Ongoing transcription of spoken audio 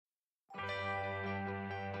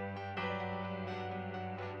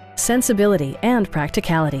sensibility and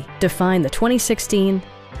practicality define the 2016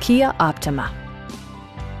 Kia Optima.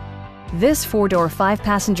 This four-door,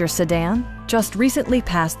 five-passenger sedan just recently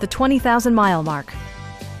passed the 20,000-mile mark.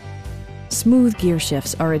 Smooth gear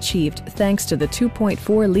shifts are achieved thanks to the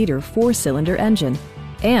 2.4-liter four-cylinder engine.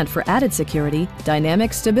 And for added security,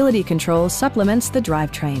 dynamic stability control supplements the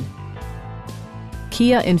drivetrain.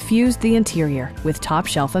 Kia infused the interior with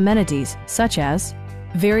top-shelf amenities such as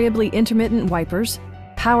variably intermittent wipers,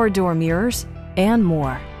 power door mirrors, and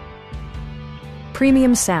more.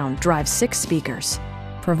 Premium sound drives 6 speakers,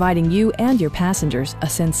 providing you and your passengers a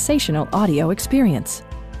sensational audio experience.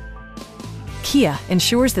 Kia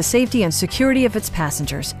ensures the safety and security of its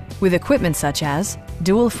passengers with equipment such as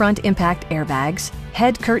dual front impact airbags,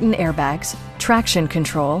 head curtain airbags, traction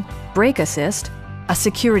control, brake assist, a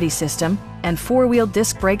security system, and 4-wheel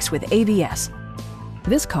disc brakes with ABS.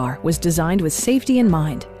 This car was designed with safety in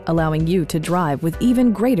mind, allowing you to drive with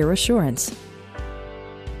even greater assurance.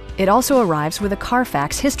 It also arrives with a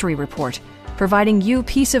Carfax history report, providing you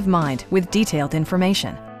peace of mind with detailed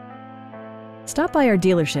information. Stop by our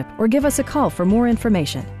dealership or give us a call for more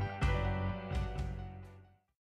information.